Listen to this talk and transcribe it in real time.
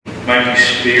Thank you,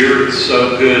 Spirit. It's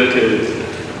so good to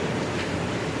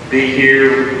be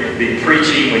here and be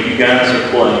preaching when you guys are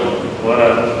playing. What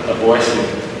a blessing.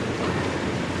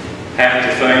 Have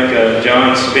to thank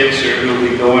John Spencer, who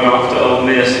will be going off to Ole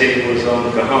Miss. He was on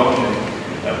the Cajon, and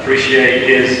I appreciate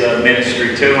his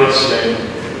ministry to us.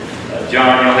 And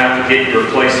John, you'll have to get your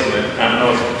replacement. I don't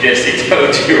know if Jesse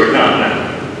told you or not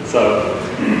now. So,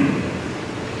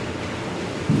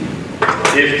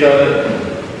 if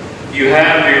you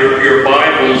have your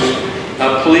Bibles,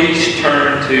 please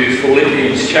turn to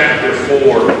Philippians chapter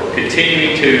 4,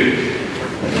 continuing to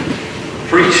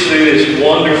preach through this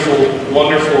wonderful,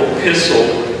 wonderful epistle.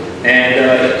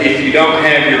 And if you don't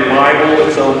have your Bible,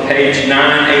 it's on page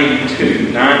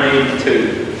 982.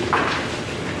 982.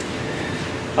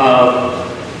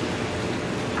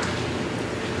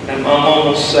 I'm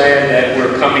almost sad that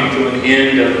we're coming to an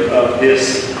end of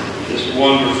this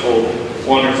wonderful,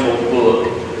 wonderful book.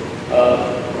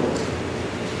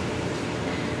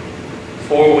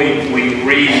 Before we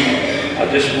read, I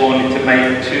just wanted to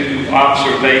make two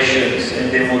observations, and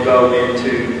then we'll go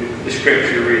into the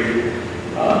scripture reading.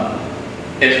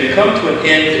 As we come to an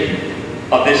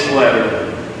end of this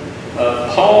letter,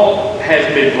 Paul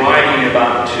has been writing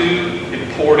about two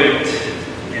important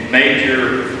and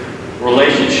major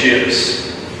relationships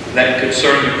that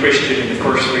concern the Christian in the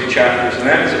first three chapters, and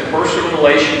that is a personal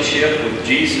relationship with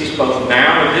Jesus, both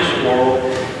now in this world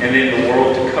and in the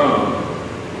world to come.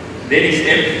 Then he's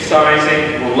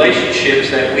emphasizing relationships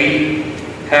that we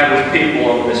have with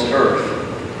people on this earth.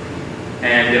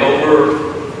 And the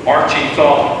overarching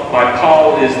thought by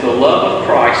Paul is the love of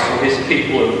Christ for his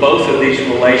people in both of these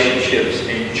relationships,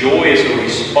 and joy is a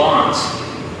response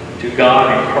to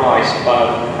God and Christ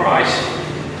by Christ.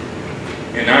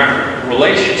 In our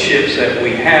relationships that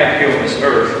we have here on this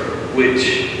earth,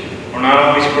 which are not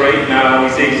always great, not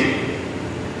always easy.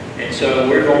 And so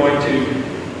we're going to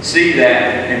see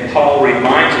that, and Paul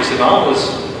reminds us in all his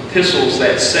epistles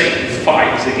that Satan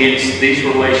fights against these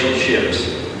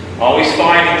relationships. Always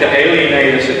fighting to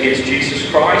alienate us against Jesus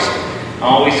Christ,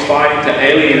 always fighting to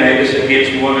alienate us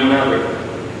against one another.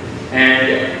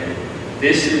 And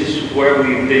this is where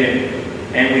we've been.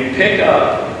 And we pick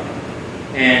up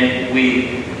and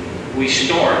we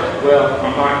start, well,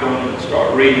 I'm not going to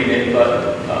start reading it,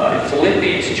 but in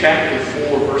Philippians chapter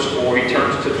 4, verse 4, he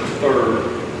turns to the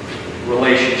third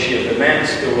relationship, and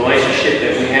that's the relationship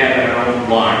that we have in our own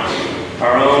lives,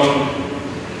 our own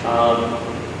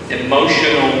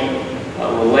emotional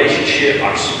relationship,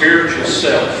 our spiritual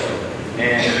self.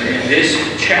 And in this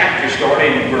chapter,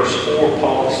 starting in verse 4,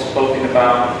 Paul has spoken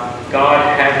about God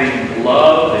having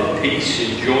love and peace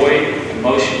and joy,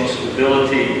 emotional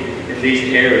stability in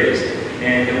these areas.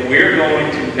 And we're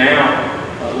going to now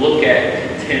look at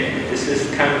contentment. This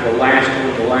is kind of the last one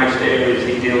of the last areas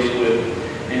he deals with.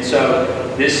 And so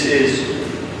this is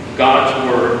God's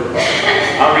Word.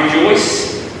 I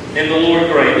rejoice in the Lord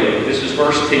greatly. This is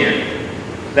verse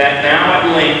 10. That now at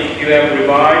length you have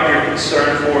revived your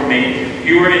concern for me.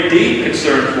 You are indeed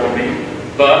concerned for me,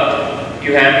 but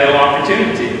you have no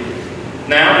opportunity.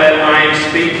 Now that I am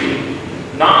speaking,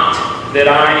 not that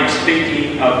I am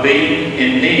speaking of being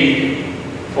in need,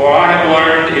 for I have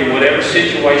learned in whatever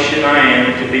situation I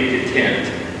am to be content.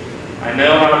 I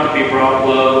know how to be brought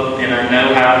low, and I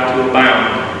know how to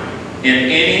abound. In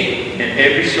any and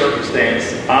every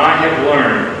circumstance, I have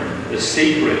learned the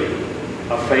secret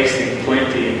of facing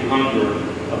plenty and hunger,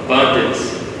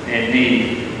 abundance and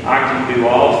need. I can do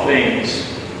all things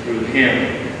through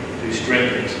Him who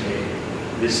strengthens me.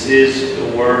 This is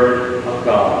the Word of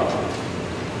God.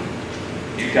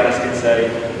 You guys can say,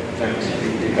 thanks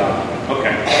be to God.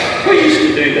 Okay. We used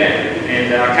to do that,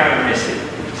 and I kind of miss it.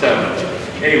 So,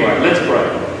 anyway, let's pray.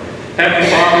 Heavenly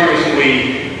Father, as we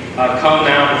come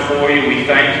now before you, we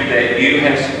thank you that you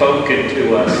have spoken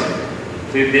to us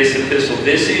through this epistle.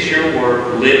 This is your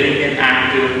word, living and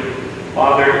active.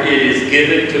 Father, it is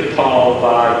given to Paul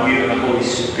by you and the Holy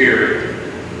Spirit.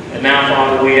 And now,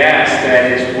 Father, we ask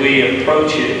that as we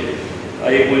approach it,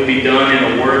 it would be done in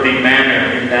a worthy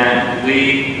manner, and that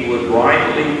we would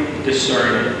rightly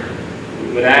discern it. We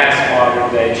would ask, Father,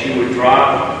 that you would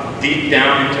drop deep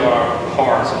down into our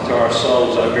hearts, into our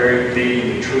souls, our very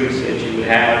being, the truths that you would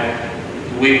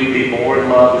have. We would be more in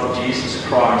love with Jesus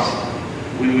Christ.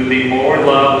 We would be more in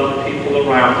love with the people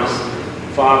around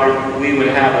us. Father, we would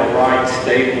have a right,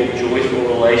 stable, joyful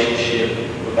relationship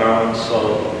with our own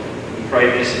soul. We pray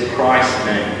this in Christ's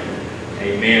name.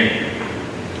 Amen.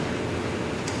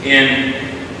 In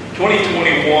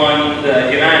 2021,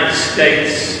 the United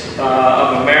States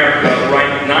of America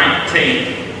ranked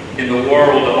 19th in the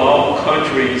world of all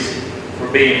countries for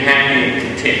being happy and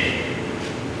content.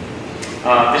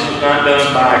 This was not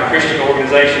done by a Christian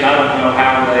organization. I don't know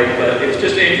how but it's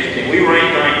just interesting. We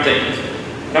ranked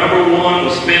 19th. Number 1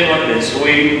 was Finland, then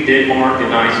Sweden, Denmark,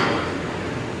 and Iceland.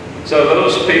 So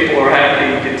those people are happy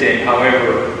and content,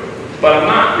 however. But I'm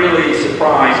not really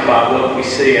surprised by what we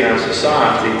see in our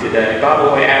society today. By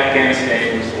the way,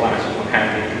 Afghanistan was the last one,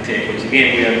 happy and content, which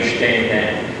again, we understand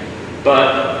that.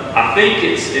 But I think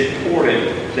it's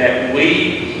important that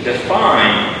we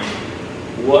define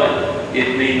what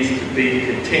it means to be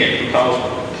content,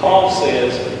 because Paul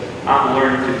says, I've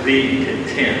learned to be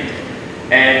content.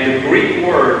 And the Greek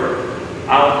word,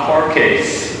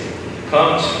 alkarkes,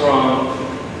 comes from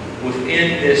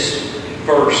within this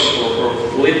verse, or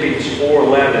Philippians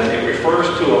 4:11. It refers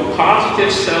to a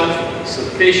positive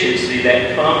self-sufficiency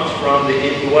that comes from the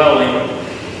indwelling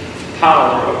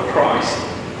power of Christ.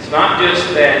 It's not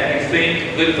just that you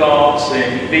think good thoughts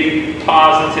and you be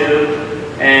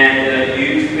positive and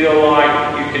you feel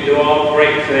like you can do all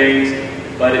great things,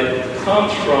 but it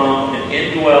comes from an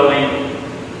indwelling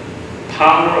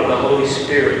power of the Holy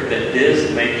Spirit that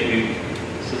does make you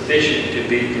sufficient to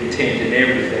be content in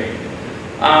everything.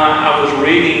 I was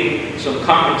reading some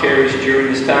commentaries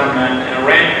during this time, and I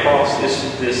ran across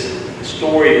this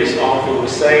story this author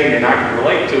was saying, and I can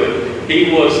relate to it.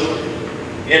 He was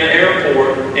in an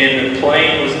airport, and the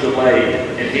plane was delayed,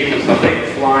 and he was, I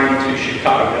think, flying to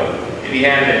Chicago, and he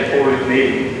had an important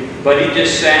meeting. But he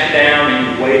just sat down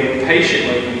and waited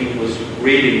patiently, and he was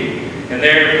reading. And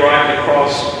there, right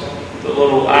across the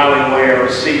little alleyway or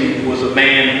seat, was a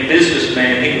man, a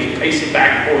businessman. He was pacing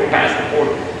back and forth, back and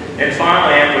forth. And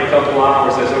finally, after a couple of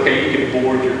hours, says, okay, you can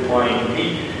board your plane.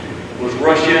 He was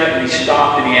rushing up, and he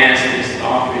stopped, and he asked this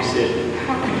author, he said,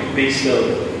 how can you be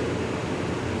so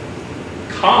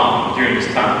calm during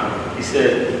this time? He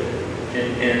said,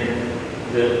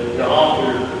 and the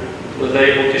author was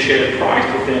able to share Christ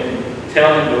with him and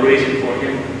tell him the reason for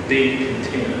him being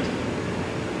content.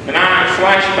 And I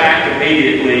flashed back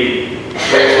immediately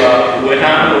to when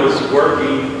I was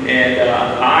working, and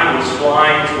I was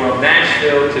flying from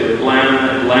Nashville to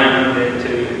Atlanta, then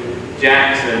to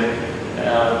Jackson,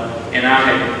 and I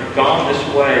had gone this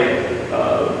way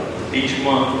each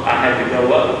month. I had to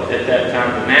go up at that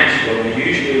time to Nashville, and I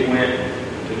usually went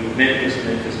to Memphis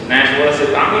to Nashville. I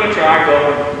said, I'm going to try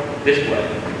going this way,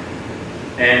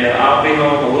 and I'll be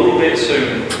home a little bit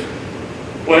soon.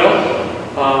 Well,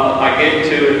 I get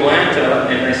to Atlanta,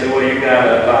 and they said, well, you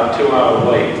got about a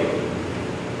 2-hour wait.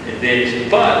 And then he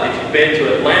said, but if you've been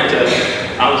to Atlanta,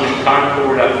 I was in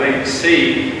Concord, I think,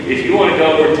 C. If you want to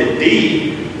go over to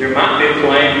D, there might be a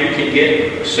plane you can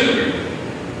get sooner.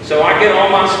 So I get all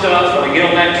my stuff, and I get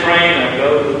on that train, I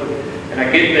go, and I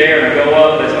get there, and I go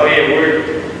up, and I say, oh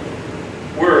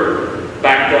yeah, we're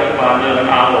backed up by another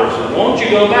hour, so won't you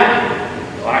go back?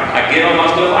 I get all my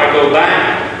stuff, I go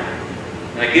back.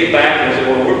 And I get back and I say,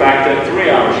 well, we're backed up 3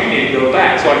 hours. You need to go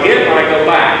back. So I get it and I go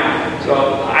back.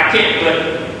 So I can't,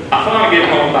 but I finally get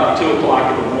home about 2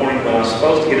 o'clock in the morning, but I was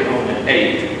supposed to get home at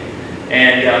 8.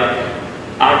 And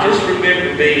I just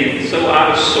remember being so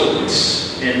out of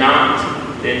sorts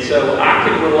and so I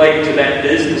could relate to that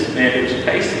businessman who was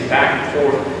pacing back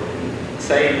and forth,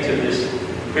 saying to this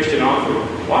Christian author,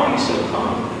 why are you so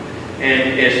calm?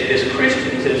 And as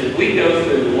Christians, as we go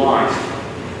through life,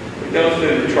 go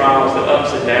through the trials, the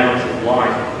ups and downs of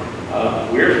life,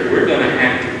 we're going to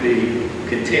have to be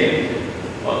content.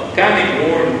 A guy named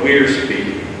Warren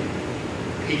Wiersbe,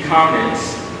 he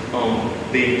comments on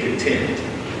being content.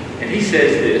 And he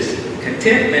says this,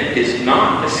 contentment is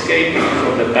not escaping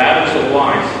from the battles of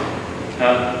life.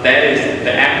 That is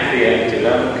the apathy attitude.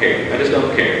 I don't care. I just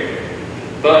don't care.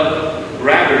 But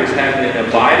rather it's having an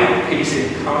abiding peace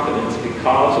and confidence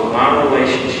because of my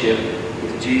relationship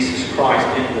with Jesus Christ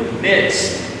in the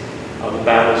midst of the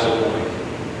battles of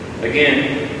life.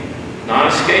 Again,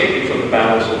 not escaping from the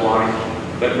battles of life,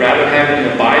 but rather having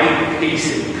an abiding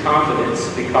peace and confidence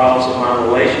because of my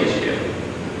relationship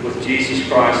with Jesus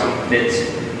Christ in the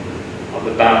midst of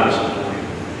the battles of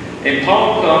life. And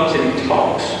Paul comes and he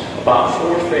talks about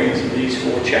 4 things in these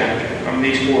 4 chapters,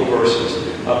 these 4 verses,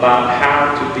 about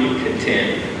how to be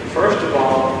content. First of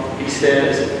all, he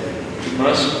says you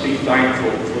must be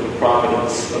thankful for the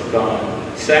providence of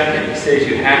God. Second, he says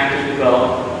you have to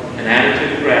develop an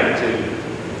attitude of gratitude.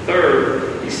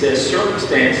 Third, he says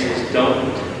circumstances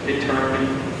don't determine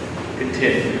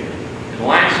contentment. And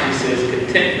lastly, he says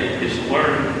contentment is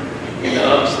learned in the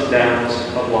ups and downs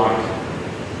of life.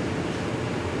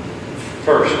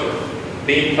 First,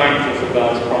 being thankful for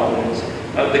God's providence.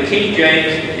 The King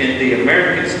James in the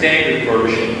American Standard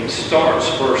Version starts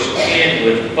verse 10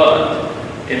 with but.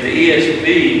 In the ESV,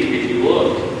 if you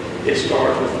look, it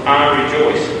starts with I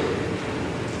rejoice.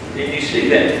 And you see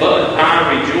that, but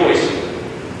I rejoice.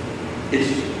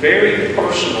 It's very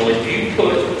personal. If you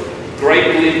put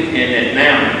greatly in it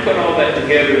now, you put all that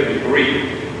together in the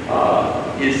Greek,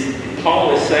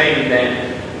 Paul is saying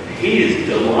that he is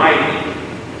delighting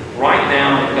right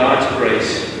now in God's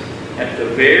grace at the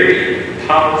very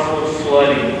powerful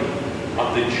flooding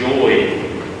of the joy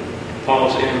of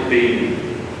Paul's inner being.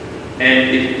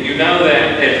 And if you know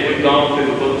that as we've gone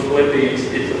through the book of Philippians,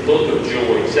 it's a book of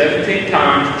joy. 17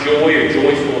 times joy or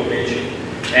joyful mentioned.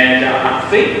 And I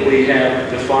think we have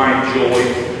defined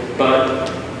joy, but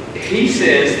he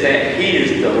says that he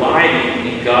is delighting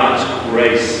in God's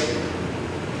grace.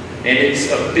 And it's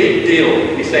a big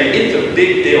deal. He's saying it's a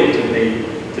big deal to me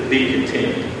to be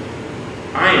content.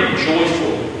 I am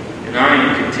joyful and I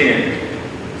am content.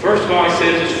 First of all, he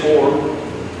says it's for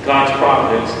God's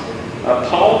providence.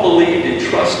 Paul believed and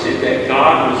trusted that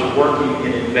God was working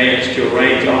in advance to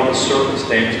arrange all the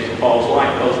circumstances of Paul's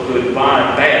life, both good and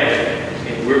bad.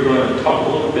 And we're going to talk a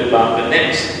little bit about the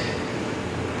next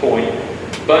point.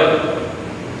 But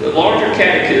the larger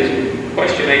catechism,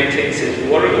 question 18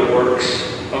 says, what are the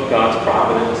works of God's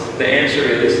providence? The answer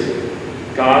is,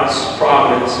 God's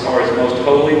providence are his most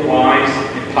holy, wise,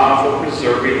 and powerful,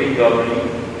 preserving and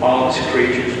governing all his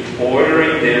creatures,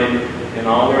 ordering them in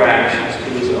all their actions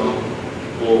to his own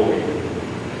glory.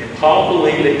 And Paul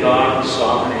believed that God was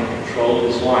sovereign and controlled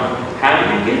his life. How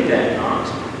do you get that,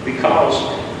 Knox?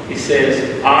 Because he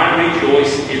says, I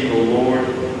rejoice in the Lord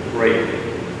greatly.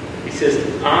 He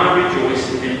says, I rejoice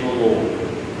in the Lord.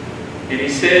 And he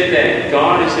said that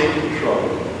God is in control.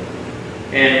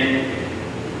 And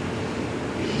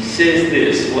he says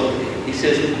this, he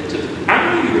says,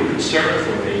 I knew you were concerned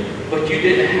for me, but you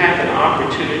didn't have an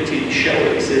opportunity to show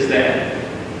it. He says that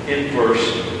in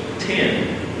verse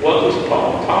 10. What was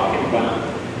Paul talking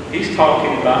about? He's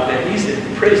talking about that he's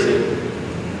in prison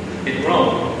in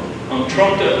Rome on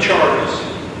trumped up charges.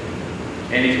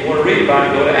 And if you want to read about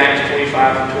it, go to Acts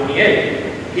 25 and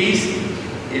 28. He's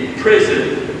in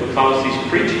prison because he's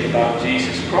preaching about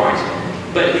Jesus Christ.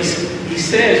 But he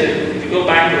says, if you go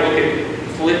back and look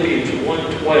at Philippians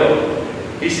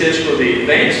 1:12, he says, for the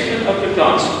advancement of the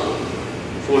gospel,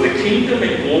 for the kingdom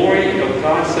and glory of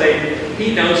God's sake,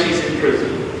 he knows he's in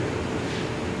prison.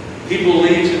 He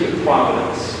believes in the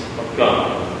providence of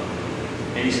God.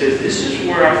 And he says, this is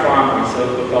where I find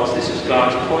myself because this is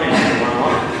God's plan for my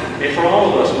life. And for all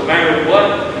of us, no matter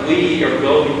what we are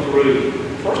going through,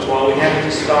 first of all, we have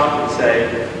to stop and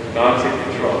say, God's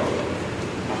in control.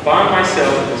 I find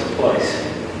myself in this place.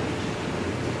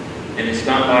 And it's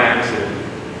not by accident.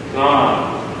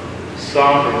 God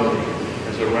sovereignly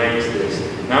has arranged this.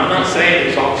 Now, I'm not saying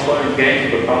it's all fun and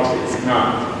games because it's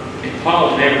not. And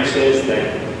Paul never says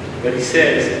that. But he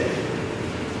says,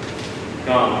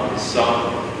 God is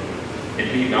sovereign. And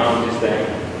he acknowledges that.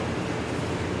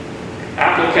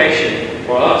 Application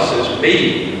for us is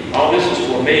me. All this is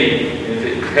for me. And if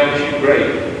it helps you,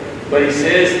 great. But he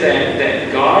says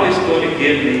that God is going to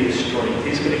give me the strength.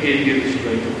 He's going to give you the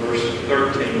strength in verse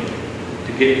 13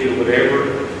 to get through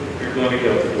whatever you're going to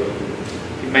go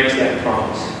through. He makes that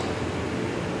promise.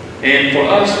 And for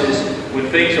us is when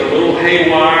things are a little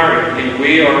haywire and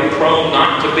we are prone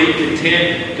not to be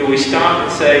content, do we stop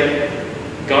and say,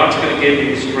 God's going to give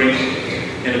me the strength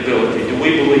and ability? Do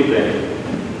we believe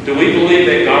that? Do we believe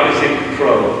that God is in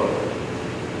control?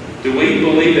 Do we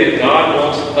believe that God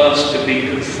wants us to be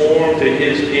conformed to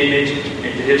his image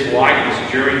and to his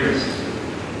likeness during this?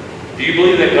 Do you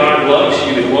believe that God loves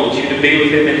you and wants you to be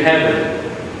with him in heaven?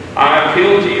 I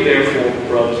appeal to you, therefore,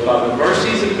 brothers, by the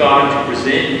mercies of God, to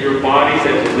present your bodies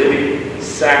as a living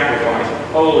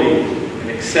sacrifice, holy and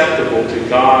acceptable to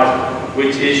God,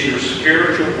 which is your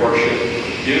spiritual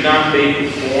worship. Do not be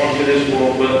conformed to this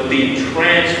world, but be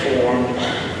transformed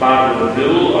by the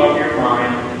renewal of your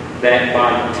mind, that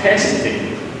by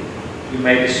testing you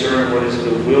may discern what is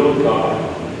the will of God,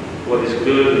 what is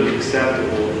good and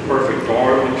acceptable and perfect.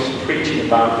 Darwin was preaching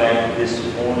about that this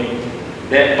morning.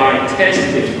 That by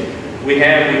testing we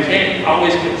can't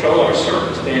always control our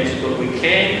circumstances, but we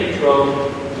can control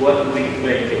what we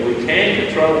think, and we can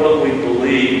control what we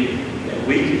believe, and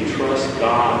we can trust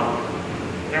God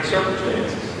in our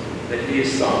circumstances, that he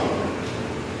is sovereign.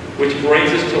 Which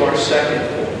brings us to our second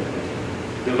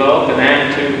point. Develop an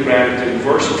attitude of gratitude.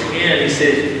 Verse 10, he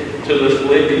says to the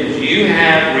Philippians, you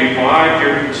have revived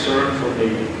your concern for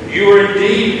me. You are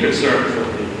indeed concerned for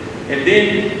me. And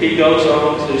then he goes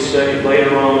on to say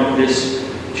later on in this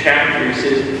chapter, he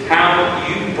says, how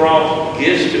you brought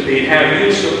gifts to me, how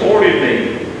you supported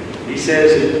me. He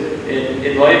says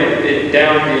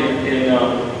down in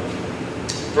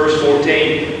Verse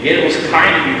 14, yet it was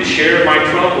kind of you to share my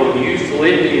trouble, you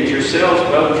Philippians yourselves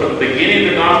know from the beginning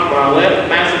of the gospel when I left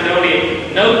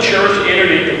Macedonia, no church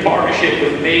entered into partnership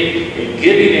with me in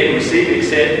giving and receiving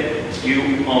except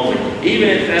you only. Even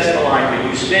in Thessalonica,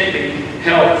 you sent me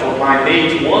help for my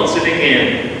needs once and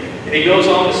again. And he goes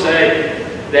on to say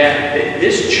that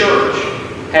this church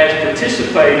has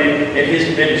participated in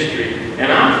his ministry.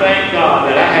 And I thank God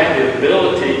that I have the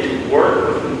ability to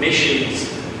work with the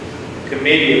missions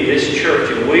committee of this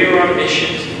church, and we are a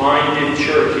missions-minded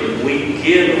church, and we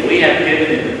give, and we have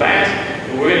given in the past,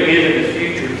 and we're going to give in the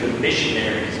future to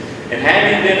missionaries. And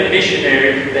having been a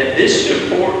missionary, that this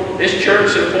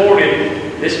church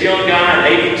supported this young guy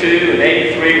in 82 and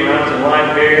 83 when I was in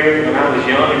Liberia, when I was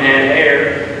young and had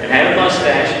hair and had a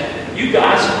mustache. You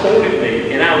guys supported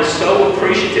me, and I was so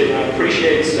appreciative, and I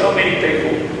appreciated so many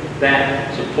people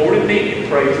that supported me and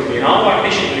prayed for me. And all our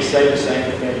missionaries say the same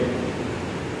thing.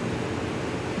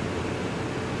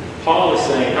 Paul is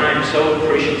saying, I am so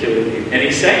appreciative of you. And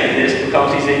he's saying this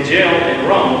because he's in jail in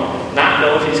Rome, not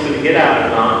knowing if he's going to get out or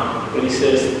not. But he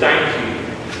says, thank you.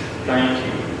 Thank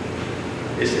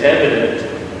you. It's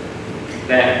evident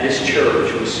that this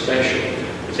church was special.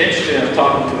 It's interesting, I was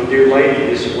talking to a dear lady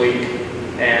this week,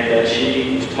 and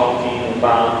she was talking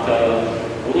about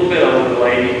a little bit older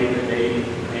lady than me,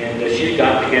 and she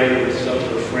got together with some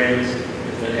of her friends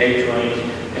in the age range,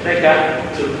 and they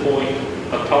got to the point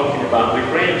of talking about their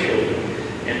grandchildren.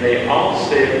 And they all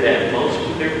said that most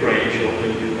of their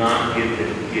grandchildren do not give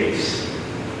them gifts.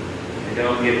 They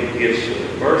don't give them gifts for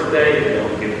their birthday, they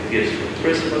don't give them gifts for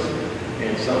Christmas.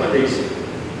 And some of these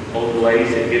old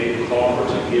ladies that give them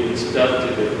cards and give them stuff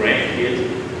to their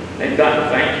grandkids, they've gotten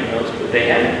thank you notes, but they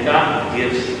haven't gotten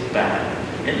gifts back.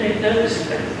 And they noticed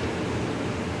that.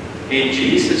 And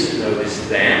Jesus noticed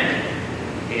that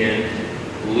in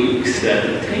Luke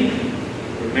 17.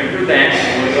 Remember that,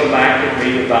 and we'll go back and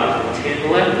read about the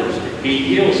 10 lepers. He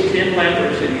heals 10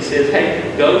 lepers, and he says,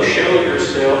 hey, go show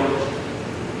yourself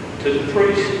to the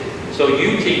priest so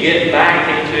you can get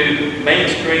back into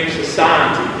mainstream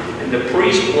society. And the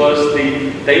priest was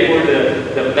they were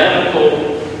the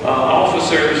medical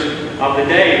officers of the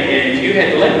day, and if you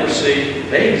had leprosy,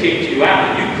 they kicked you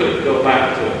out. You couldn't go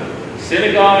back to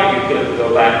synagogue, you couldn't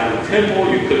go back to the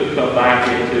temple, you couldn't come back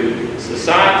into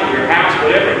society, your house,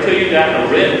 whatever, until you got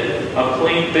a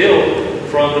clean bill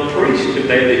from the priest.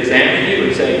 They would examine you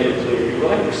and say you're clear of your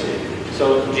leprosy.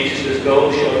 So Jesus says,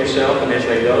 go show yourself, and as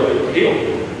they go, they're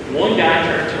healed. One guy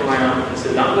turns around and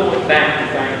says, I'm going back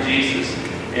to thank Jesus.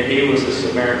 And he was a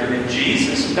Samaritan. And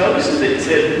Jesus notices it and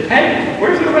says, hey,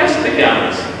 where's the rest of the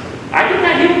guys? I did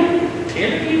not heal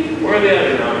 10 of you. Where are the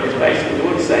other 9? It's basically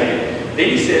what he's saying. Then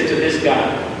he says to this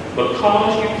guy,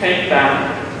 because you came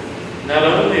back, not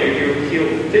only are you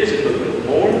healed physically, but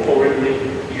more importantly,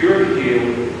 you're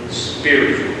healed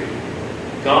spiritually.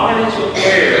 God is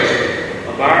aware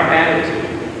of our attitude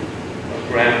of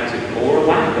gratitude, or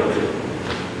lack of it.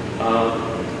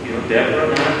 Deborah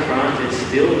and I are trying to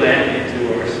instill that into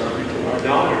our son and to our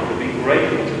daughter, to be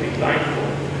grateful, to be thankful.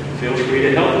 Feel free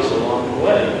to help us along the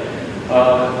way.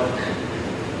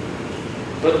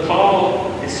 But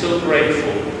Paul is so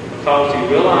grateful because he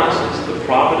realizes the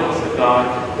providence of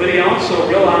God, but he also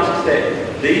realizes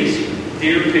that these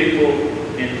dear people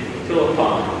in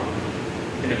Philippi,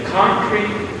 in a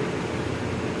concrete,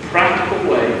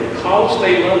 practical way, because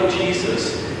they love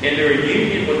Jesus and they're in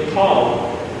union with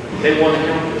Paul, they want to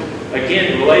help him.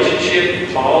 Again, relationship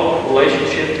to Paul,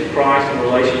 relationship to Christ, and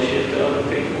relationship to other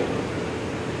people.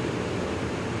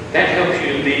 That helps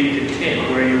you to be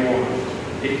content where you are.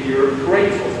 If you're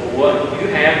grateful for what you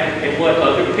have and what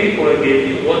other people are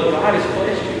giving you, what God has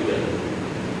blessed you with.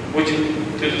 Which,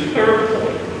 to the third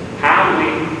point, how do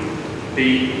we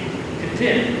be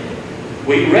content?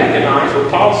 We recognize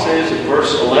what Paul says in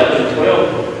verse 11 and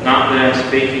 12, not that I'm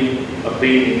speaking of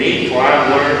being unique, for I've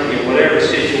learned in whatever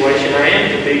situation I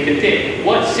am to be content.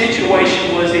 What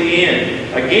situation was he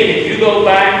in? Again, if you go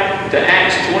back to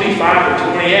Acts 25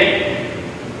 or 28,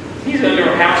 he's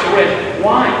under house arrest.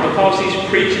 Why? Because he's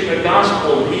preaching the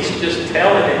gospel. He's just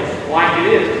telling it like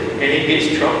it is. And he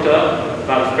gets trumped up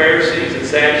by the Pharisees and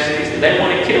Sadducees, and they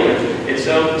want to kill him. And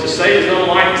so to save his own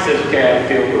life, he says, okay, I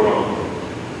feel the wrong.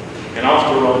 And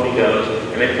off to Rome he goes,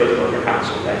 and they put him under house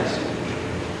arrest.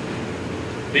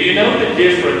 Do you know the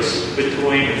difference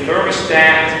between a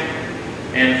thermostat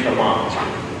and a thermometer?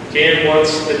 Ken,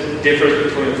 what's the difference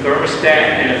between a thermostat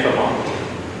and a thermometer?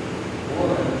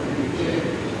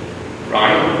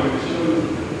 Right?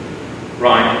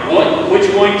 Right.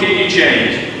 Which one can you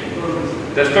change?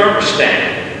 The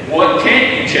thermostat. What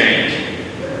can't you change?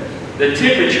 The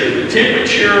temperature. The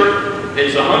temperature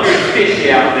is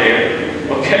 150 out there.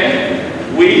 Okay?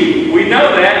 We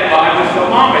know that by the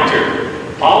thermometer.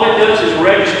 All it does is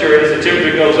register as the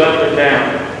temperature goes up and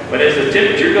down. But as the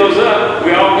temperature goes up,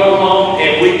 we all go home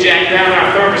and we jack down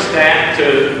our thermostat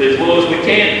to as low as we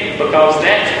can, because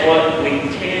that's what we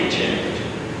can change.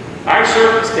 Our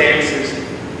circumstances,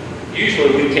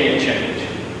 usually we can change.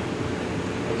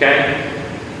 Okay?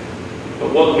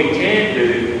 But what we can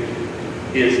do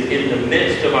is, in the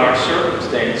midst of our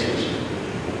circumstances,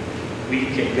 we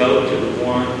can go to the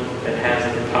one that has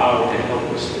the power to help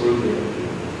us through them.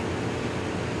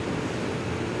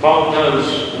 Paul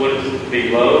knows what it is to be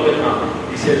low and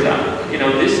high. He says,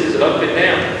 this is up and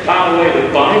down. By the way,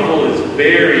 the Bible is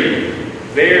very,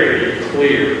 very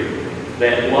clear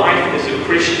that life as a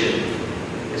Christian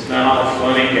is not all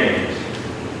fun and games.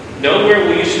 Nowhere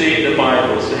will you see in the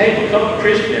Bible say, hey, become a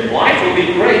Christian and life will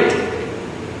be great.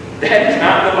 That is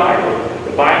not the Bible.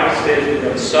 The Bible says we're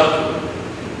going to suffer.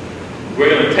 We're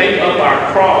going to take up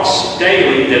our cross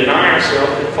daily, deny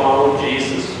ourselves, and follow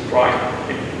Jesus Christ.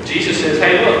 Jesus says,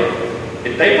 hey, look,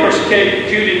 if they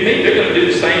persecuted me, they're going to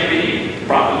do the same to you,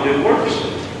 probably do worse.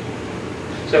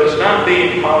 So it's not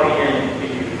being Pollyanna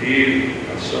in your view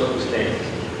of circumstances,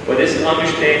 but it's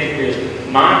understanding this: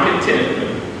 my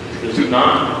contentment does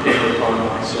not depend upon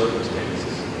my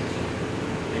circumstances.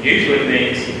 It usually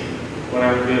means when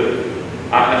I'm good.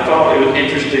 I thought it was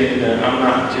interesting. I'm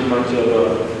not too much of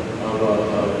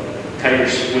a Taylor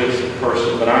Swift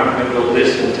person, but I'm going to go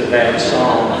listen to that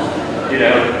song.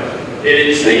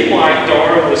 It seemed like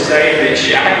Dora was saying that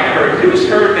I haven't heard. Who's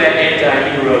heard that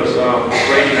Anti-Hero song?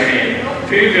 Raise your hand.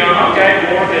 Few of y'all, okay,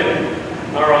 more than,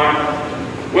 all right.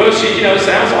 Well, she,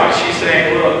 sounds like she's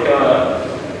saying, look,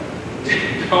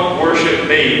 don't worship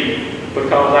me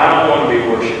because I don't want to be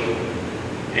worshipped.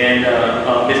 And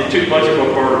it's too much of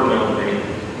a burden on me.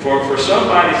 For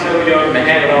somebody so young to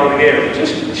have it all together,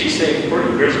 she seems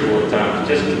pretty miserable at times,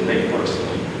 just to think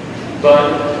personally.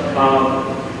 But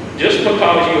just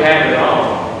because you have it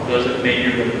all doesn't mean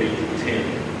you're going to be content.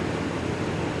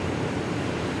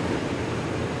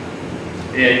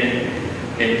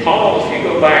 And Paul, if you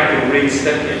go back and read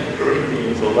 2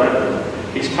 Corinthians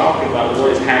 11, he's talking about what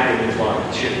has happened in his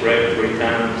life. Shipwrecked 3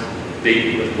 times,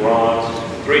 beaten with rods.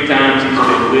 3 times he's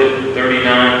been whipped,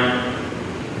 39.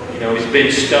 He's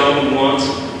been stoned once.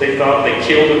 They thought they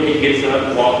killed him. He gets up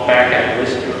and walks back out of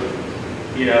Lystra.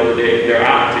 They're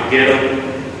out to get him.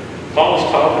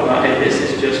 Paul's talking about, hey, this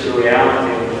is just the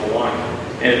reality of my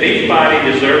life. And if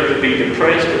anybody deserves to be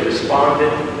depressed or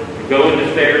despondent, or go into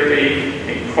therapy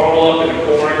and crawl up in a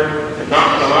corner and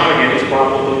not come out again, it's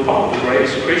probably Paul, the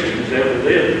greatest Christian who's ever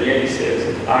lived. And yet he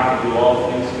says, I can do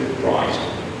all things through Christ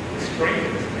who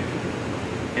strengthens me.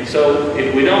 And so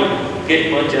if we don't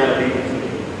get much out of anything,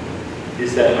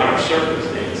 is that our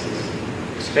circumstances,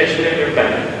 especially if they're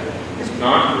bad, is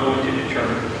not going to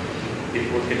determine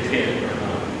if we're content or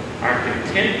not. Our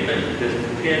contentment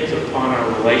depends upon our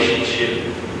relationship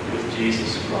with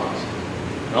Jesus Christ.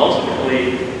 And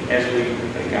ultimately, as I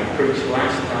think I preached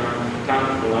last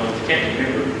time before, I can't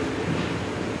remember,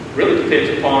 really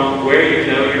depends upon where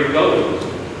you're going.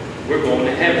 We're going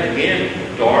to heaven.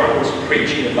 Again, Dara was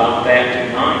preaching about that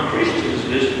to non-Christians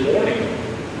this morning,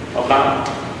 about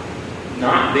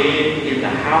not being in the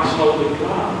household of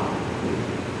God,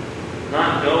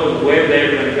 not knowing where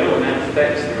they're going to go, and that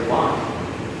affects their life.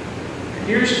 And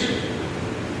here's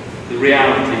the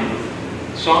reality.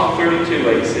 Psalm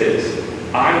 32:8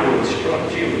 says, I will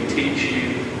instruct you and teach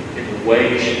you in the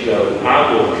way you should go.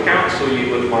 I will counsel you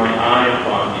with my eye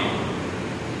upon you.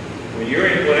 When you're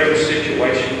in whatever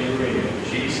situation you're in,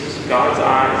 Jesus, God's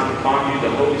eye is upon you,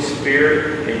 the Holy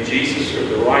Spirit, and Jesus are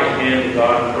the right hand of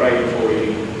God praying for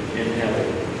you in heaven.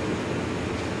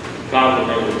 God will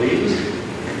never leave us,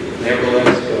 He will never let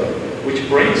us go. Which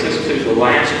brings us to the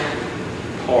last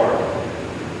part.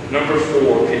 Number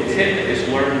 4, contentment is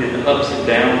learned in the ups and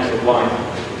downs of life.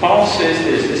 Paul says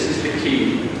this is the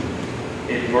key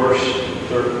in verse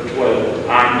 12.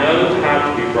 I know how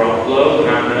to be brought low,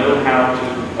 and I know how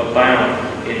to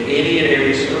abound in any and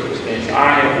every circumstance.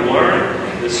 I have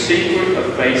learned the secret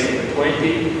of facing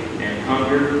plenty and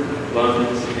hunger,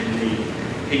 abundance, and need.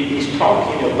 He's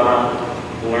talking about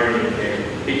learning there.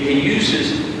 He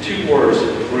uses 2 words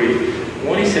in Greek.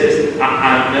 One, he says,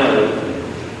 I know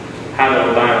how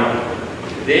to abound.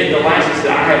 Then the last is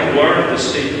I have learned the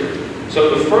secret.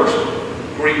 So the first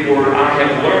Greek word I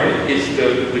have learned is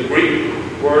the Greek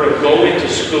word of going to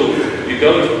school. You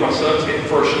go to, my son's in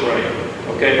first grade.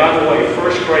 Okay, by the way,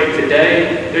 first grade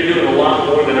today, they're doing a lot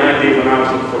more than I did when I was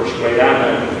in first grade, I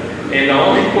know. And the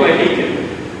only way he can,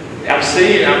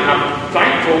 I'm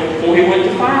thankful for he went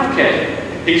to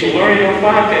 5K. He's learning on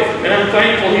 5K. And I'm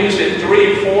thankful he was at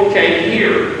 3 and 4K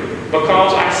here,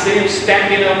 because I see him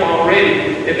stacking up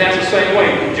already. And that's the same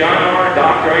way. John R.,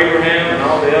 Dr. Abraham, and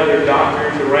all the other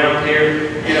doctors around here,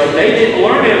 they didn't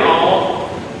learn it all.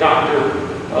 Dr.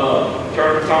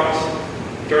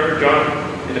 Turner,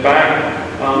 John, in the back.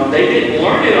 They didn't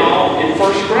learn it all in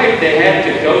first grade. They had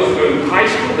to go through high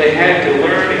school. They had to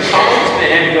learn in college.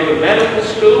 They had to go to medical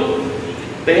school.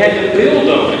 They had to build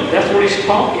on it. That's what he's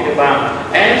talking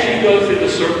about. As you go through the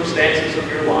circumstances of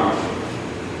your life,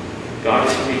 God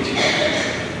is teaching you.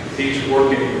 He's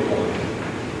working in your life.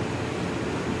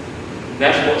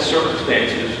 That's what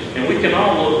circumstances, and we can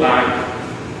all look back,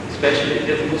 especially in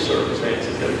difficult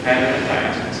circumstances that we've had in the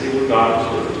past, and see where God has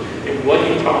worked and what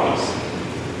He taught us,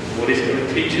 what He's going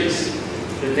to teach us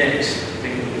the next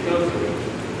thing we go through.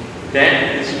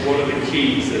 That is one of the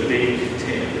keys of being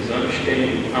content, is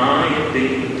understanding I am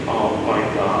being taught by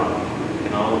God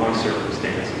in all of my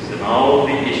circumstances, and all of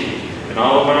the issues, and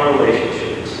all of my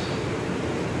relationships.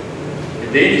 And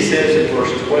then he says in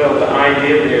verse 12, the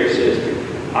idea there says,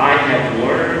 I have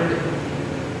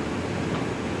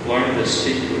learned the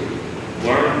secret.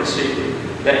 Learn the secret.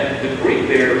 That the Greek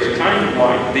there is kind of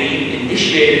like being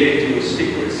initiated into a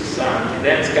secret society.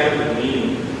 That's kind of the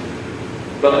meaning.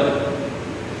 But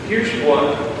here's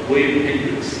what William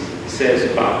Hendricks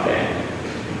says about that.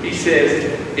 He says,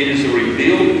 it is a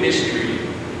revealed mystery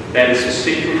that is a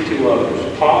secret to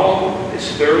others. Paul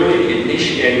is thoroughly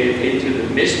initiated into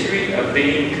the mystery of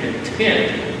being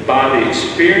content by the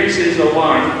experiences of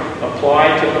life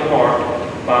applied to the heart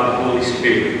by the Holy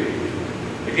Spirit.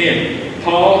 Again,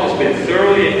 Paul has been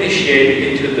thoroughly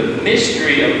initiated into the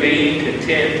mystery of being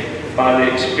content by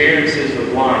the experiences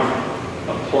of life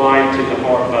applied to the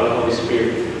heart by the Holy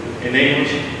Spirit. In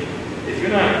English, if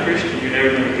you're not a Christian, you're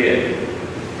never going to get it.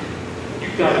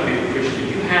 You've got to be a Christian.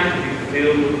 You have to be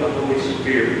filled with the Holy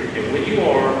Spirit. And when you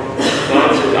are,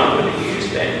 God says, I'm going to use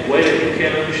that way that you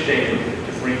can understand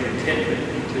to bring contentment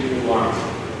into your life.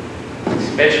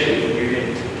 Especially when you're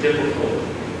in difficult,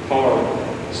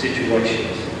 hard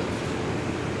situations.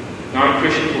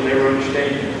 Non-Christians will never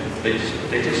understand that.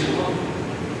 They just won't.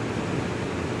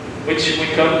 Which we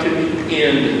come to the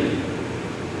end.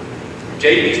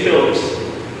 J.B. Phillips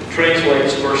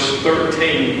translates verse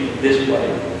 13 this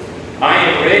way. I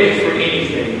am ready for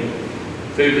anything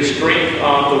through the strength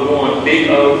of the one, big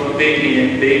O, big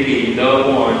N, big E,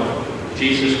 the one,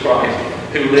 Jesus Christ,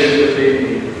 who lives within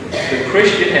me. The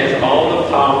Christian has all the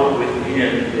power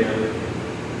within them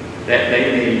that they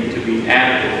need to be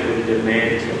adequate for the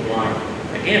demands of life.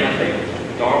 Again, I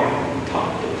think Darwin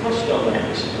touched on that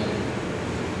this morning.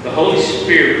 The Holy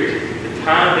Spirit, the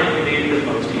time that you need it the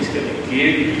most, He's going to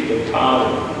give you the power.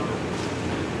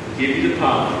 Give you the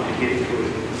power to get through.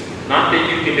 Not that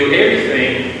you can do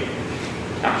everything.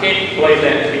 I can't play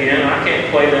that piano. I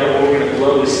can't play that organ if the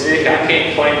Lord is sick. I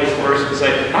can't play this verse and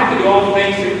say, I can do all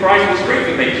things through Christ who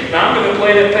strengthens me. Now I'm going to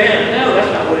play that piano. No,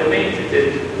 that's not what it means.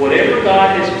 Whatever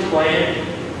God has planned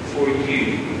for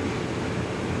you,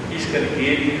 He's going to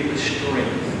give you the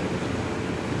strength.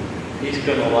 He's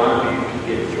going to allow you to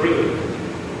get through it.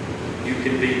 You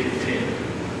can be content.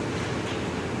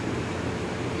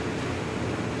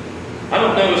 I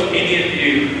don't know if any of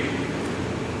you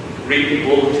read the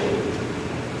bulletin.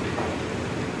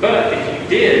 But if you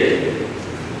did,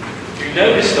 you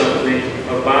noticed something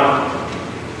about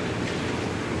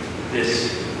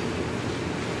this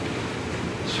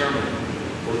sermon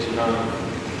for tonight.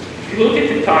 If you look at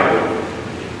the title,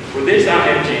 For This I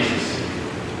Have Jesus.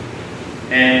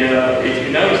 And if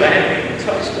you notice, I haven't even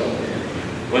touched on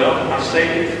it. Well, I've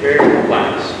saved it very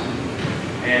last.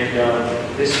 And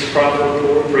this is probably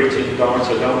poor preaching, Don,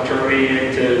 so don't turn me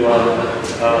into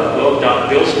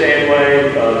Bill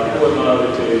Stanway, who was my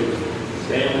other two?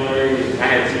 Stanway, I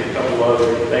had seen a couple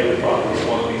others, they would probably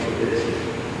want me for this.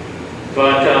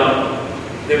 But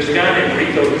there's a guy named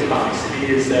Rico Tice. He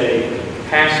is a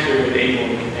pastor in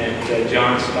England at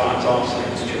John Scott's All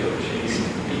Saints Church.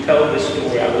 He told this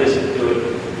story, I listened to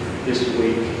it this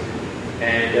week,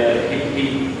 and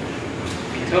he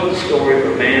told the story of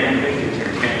a man, I think it's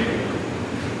in Canada,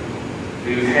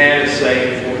 who had a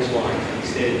saying for his life. He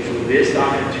said, for this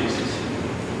I have Jesus.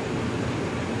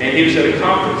 And he was at a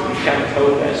conference and he kind of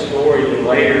told that story. And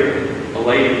later, a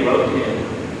lady wrote him.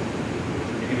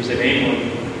 And he was in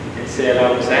England and said,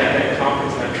 I was at that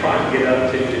conference and I tried to get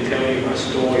up to tell you my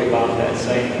story about that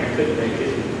saying. I couldn't make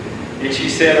it. And she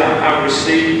said, I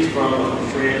received from a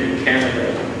friend in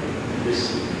Canada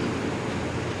this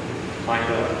like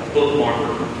a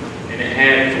bookmarker, and it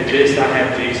had, for this I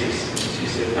have Jesus. And she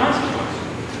said, that's nice.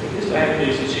 For this I have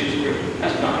Jesus. She was great.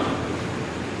 That's nice.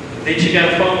 Then she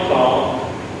got a phone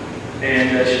call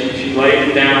And she laid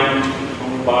it down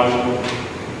on the bottom.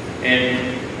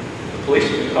 And the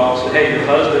policeman called and said, hey, your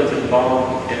husband's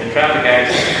involved in a traffic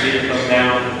accident. You need to come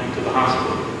down to the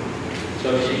hospital.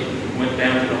 So she went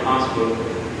down to the hospital.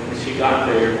 And when she got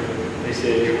there, they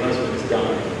said, your husband's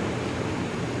dying.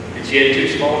 And she had 2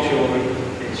 small children.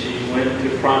 And she went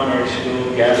to primary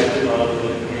school, gathered them up,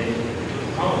 and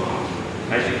took home.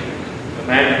 As you can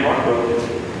imagine, heartbroken.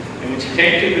 And when she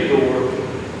came to the door,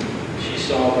 she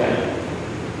saw that.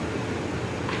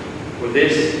 For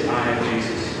this I have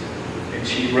Jesus. And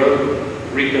she wrote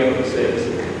Rico and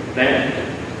says, that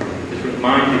has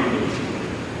reminded me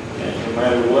that no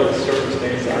matter what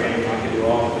circumstance I am, I can do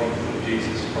all things through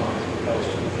Jesus Christ. Because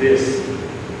for this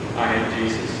I have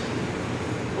Jesus.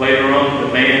 Later on,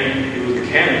 the man who was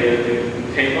a candidate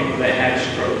who came up with that had a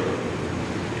stroke.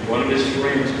 And one of his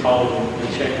friends called him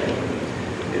to check on him.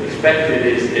 It affected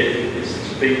his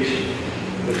speech.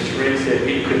 But his friend said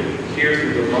he could hear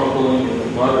through the mumbling and the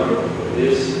muttering of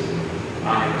this,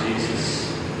 I have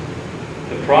Jesus.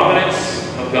 The providence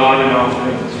of God in all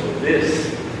things. For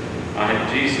this, I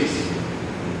have Jesus.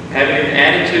 Having an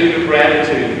attitude of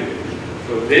gratitude.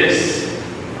 For this,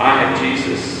 I have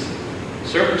Jesus.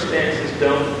 Circumstances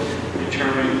don't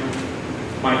determine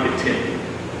my contentment.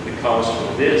 Because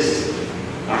for this,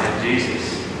 I have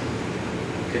Jesus.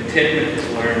 Contentment is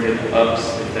learned in the ups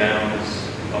and downs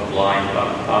of life by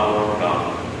the power of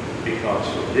God. Because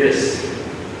for this,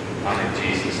 I have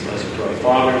Jesus. Let's pray.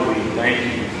 Father, we thank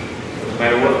you. No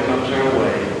matter what comes our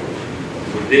way,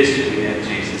 for this we have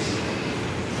Jesus.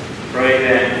 Pray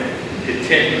that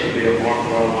contentment will be a mark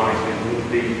of our life and will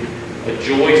be a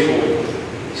joyful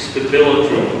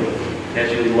stability as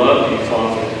we love you,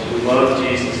 Father, as we love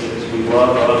Jesus, and as we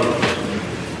love others.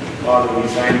 Father, we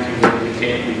thank you that we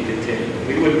can be content.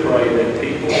 We would pray that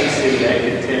people would see that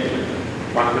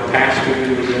contentment, like the pastor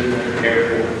who was in the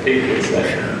airport. People would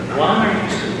say, why are you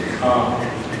so calm?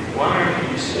 Why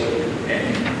are you so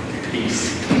at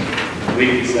peace? We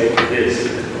can say for this,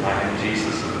 I have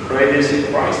Jesus. Pray this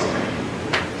in Christ's name.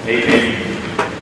 Amen.